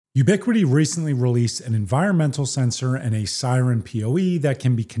Ubiquiti recently released an environmental sensor and a Siren PoE that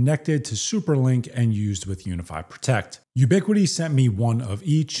can be connected to SuperLink and used with UniFi Protect. Ubiquiti sent me one of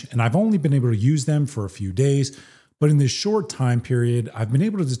each, and I've only been able to use them for a few days, but in this short time period, I've been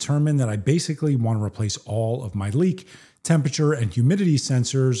able to determine that I basically want to replace all of my leak, temperature, and humidity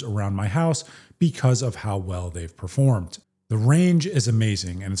sensors around my house because of how well they've performed. The range is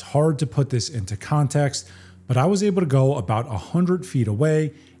amazing, and it's hard to put this into context, but I was able to go about 100 feet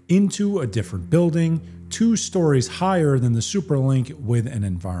away into a different building, 2 stories higher than the SuperLink with an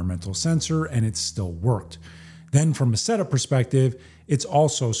environmental sensor, and it still worked. Then from a setup perspective, it's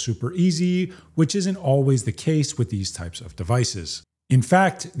also super easy, which isn't always the case with these types of devices. In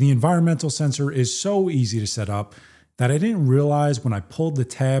fact, the environmental sensor is so easy to set up that I didn't realize when I pulled the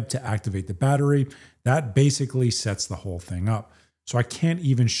tab to activate the battery, that basically sets the whole thing up. So I can't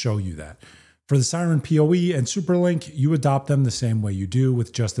even show you that. For the Siren PoE and SuperLink, you adopt them the same way you do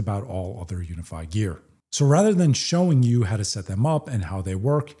with just about all other UniFi gear. So rather than showing you how to set them up and how they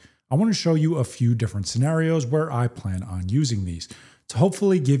work, I want to show you a few different scenarios where I plan on using these to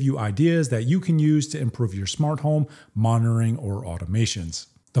hopefully give you ideas that you can use to improve your smart home monitoring or automations.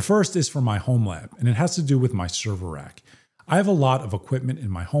 The first is for my home lab, and it has to do with my server rack. I have a lot of equipment in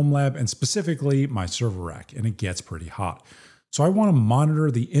my home lab, and specifically my server rack, and it gets pretty hot. So I want to monitor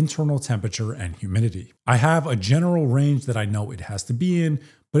the internal temperature and humidity. I have a general range that I know it has to be in,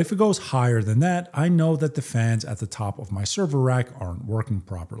 but if it goes higher than that, I know that the fans at the top of my server rack aren't working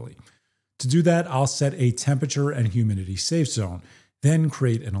properly. To do that, I'll set a temperature and humidity safe zone, then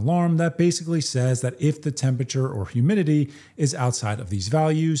create an alarm that basically says that if the temperature or humidity is outside of these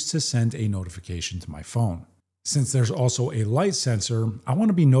values, to send a notification to my phone. Since there's also a light sensor, I want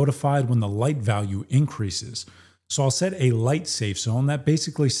to be notified when the light value increases. So I'll set a light safe zone that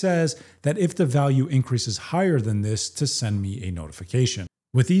basically says that if the value increases higher than this, to send me a notification.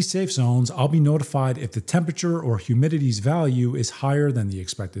 With these safe zones, I'll be notified if the temperature or humidity's value is higher than the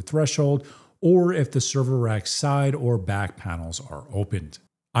expected threshold, or if the server rack's side or back panels are opened.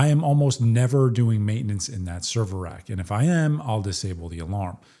 I am almost never doing maintenance in that server rack, and if I am, I'll disable the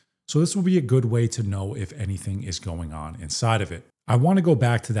alarm. So this will be a good way to know if anything is going on inside of it. I want to go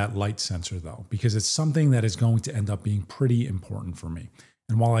back to that light sensor though, because it's something that is going to end up being pretty important for me.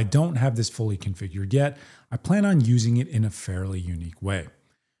 And while I don't have this fully configured yet, I plan on using it in a fairly unique way.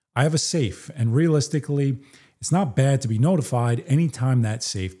 I have a safe, and realistically, it's not bad to be notified anytime that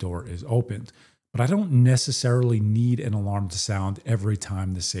safe door is opened, but I don't necessarily need an alarm to sound every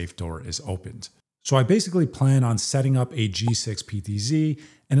time the safe door is opened. So I basically plan on setting up a G6 PTZ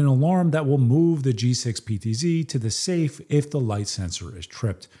and an alarm that will move the G6 PTZ to the safe if the light sensor is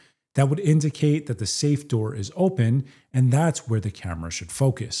tripped. That would indicate that the safe door is open, and that's where the camera should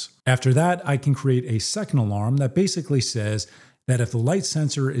focus. After that, I can create a second alarm that basically says that if the light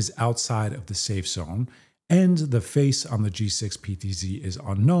sensor is outside of the safe zone and the face on the G6 PTZ is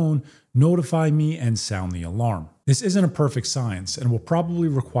unknown, notify me and sound the alarm. This isn't a perfect science and will probably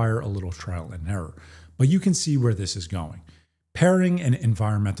require a little trial and error, but you can see where this is going. Pairing an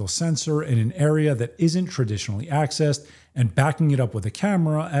environmental sensor in an area that isn't traditionally accessed and backing it up with a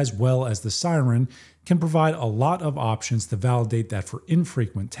camera as well as the siren can provide a lot of options to validate that for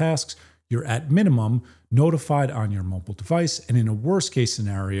infrequent tasks, you're at minimum notified on your mobile device, and in a worst case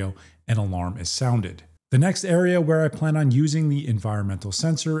scenario, an alarm is sounded. The next area where I plan on using the environmental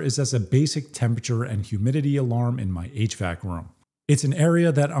sensor is as a basic temperature and humidity alarm in my HVAC room. It's an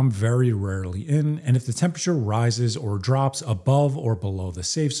area that I'm very rarely in, and if the temperature rises or drops above or below the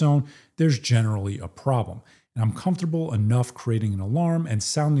safe zone, there's generally a problem. And I'm comfortable enough creating an alarm and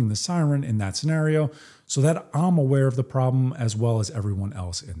sounding the siren in that scenario so that I'm aware of the problem as well as everyone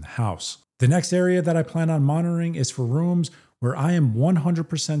else in the house. The next area that I plan on monitoring is for rooms where I am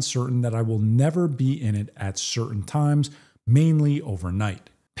 100% certain that I will never be in it at certain times, mainly overnight.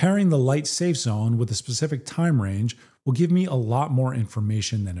 Pairing the light safe zone with a specific time range will give me a lot more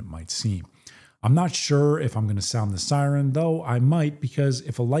information than it might seem. I'm not sure if I'm going to sound the siren, though I might, because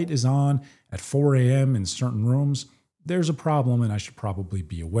if a light is on at 4 a.m. in certain rooms, there's a problem and I should probably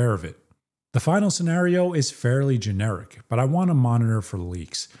be aware of it. The final scenario is fairly generic, but I want to monitor for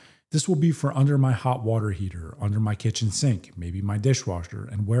leaks. This will be for under my hot water heater, under my kitchen sink, maybe my dishwasher,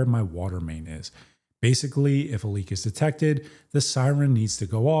 and where my water main is. Basically, if a leak is detected, the siren needs to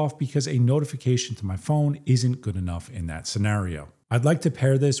go off because a notification to my phone isn't good enough in that scenario. I'd like to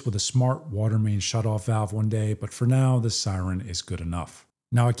pair this with a smart water main shutoff valve one day, but for now, the siren is good enough.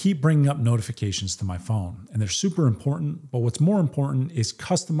 Now, I keep bringing up notifications to my phone, and they're super important, but what's more important is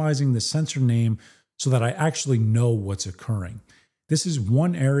customizing the sensor name so that I actually know what's occurring. This is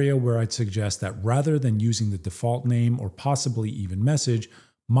one area where I'd suggest that rather than using the default name or possibly even message,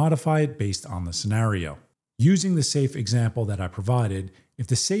 modify it based on the scenario. Using the safe example that I provided, if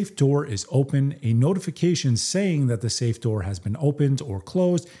the safe door is open, a notification saying that the safe door has been opened or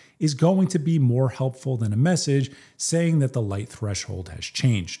closed is going to be more helpful than a message saying that the light threshold has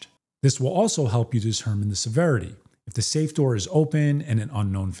changed. This will also help you determine the severity. If the safe door is open and an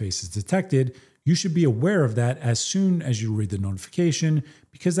unknown face is detected, you should be aware of that as soon as you read the notification,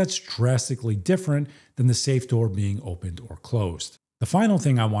 because that's drastically different than the safe door being opened or closed. The final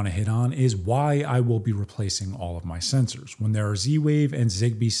thing I want to hit on is why I will be replacing all of my sensors when there are Z-Wave and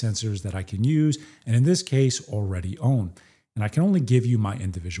Zigbee sensors that I can use, and in this case already own. And I can only give you my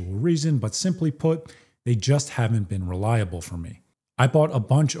individual reason, but simply put, they just haven't been reliable for me. I bought a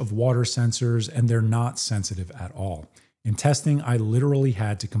bunch of water sensors and they're not sensitive at all. In testing, I literally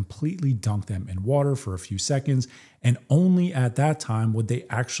had to completely dunk them in water for a few seconds, and only at that time would they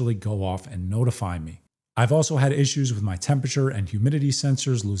actually go off and notify me. I've also had issues with my temperature and humidity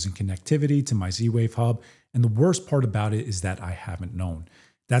sensors losing connectivity to my Z-Wave hub, and the worst part about it is that I haven't known.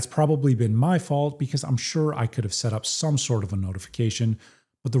 That's probably been my fault because I'm sure I could have set up some sort of a notification,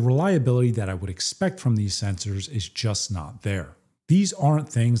 but the reliability that I would expect from these sensors is just not there. These aren't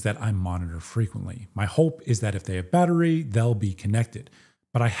things that I monitor frequently. My hope is that if they have battery, they'll be connected,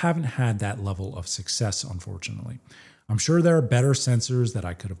 but I haven't had that level of success, unfortunately. I'm sure there are better sensors that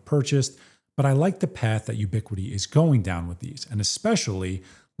I could have purchased, but I like the path that Ubiquiti is going down with these, and especially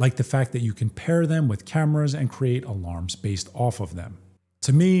like the fact that you can pair them with cameras and create alarms based off of them.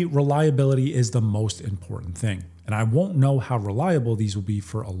 To me, reliability is the most important thing, and I won't know how reliable these will be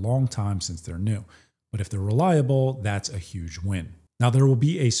for a long time since they're new. But if they're reliable, that's a huge win. Now, there will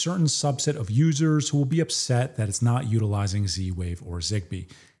be a certain subset of users who will be upset that it's not utilizing Z-Wave or Zigbee.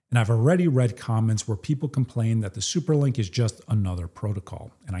 And I've already read comments where people complain that the SuperLink is just another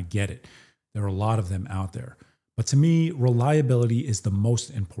protocol, and I get it. There are a lot of them out there. But to me, reliability is the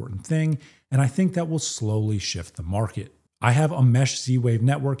most important thing, and I think that will slowly shift the market. I have a mesh Z-Wave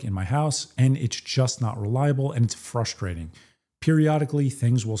network in my house, and it's just not reliable, and it's frustrating. Periodically,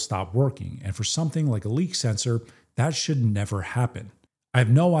 things will stop working, and for something like a leak sensor, that should never happen. I have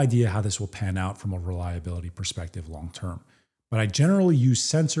no idea how this will pan out from a reliability perspective long term, but I generally use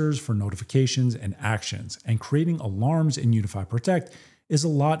sensors for notifications and actions, and creating alarms in UniFi Protect is a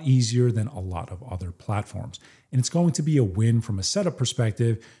lot easier than a lot of other platforms, and it's going to be a win from a setup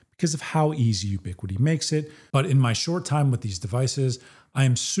perspective because of how easy Ubiquiti makes it. But in my short time with these devices, I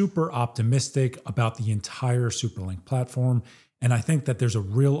am super optimistic about the entire SuperLink platform, and I think that there's a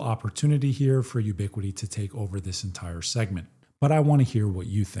real opportunity here for Ubiquiti to take over this entire segment. But I want to hear what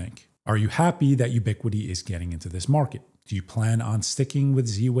you think. Are you happy that Ubiquiti is getting into this market? Do you plan on sticking with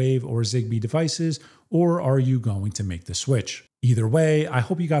Z-Wave or Zigbee devices, or are you going to make the switch? Either way, I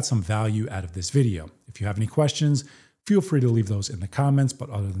hope you got some value out of this video. If you have any questions, feel free to leave those in the comments. But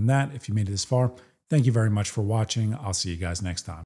other than that, if you made it this far, thank you very much for watching. I'll see you guys next time.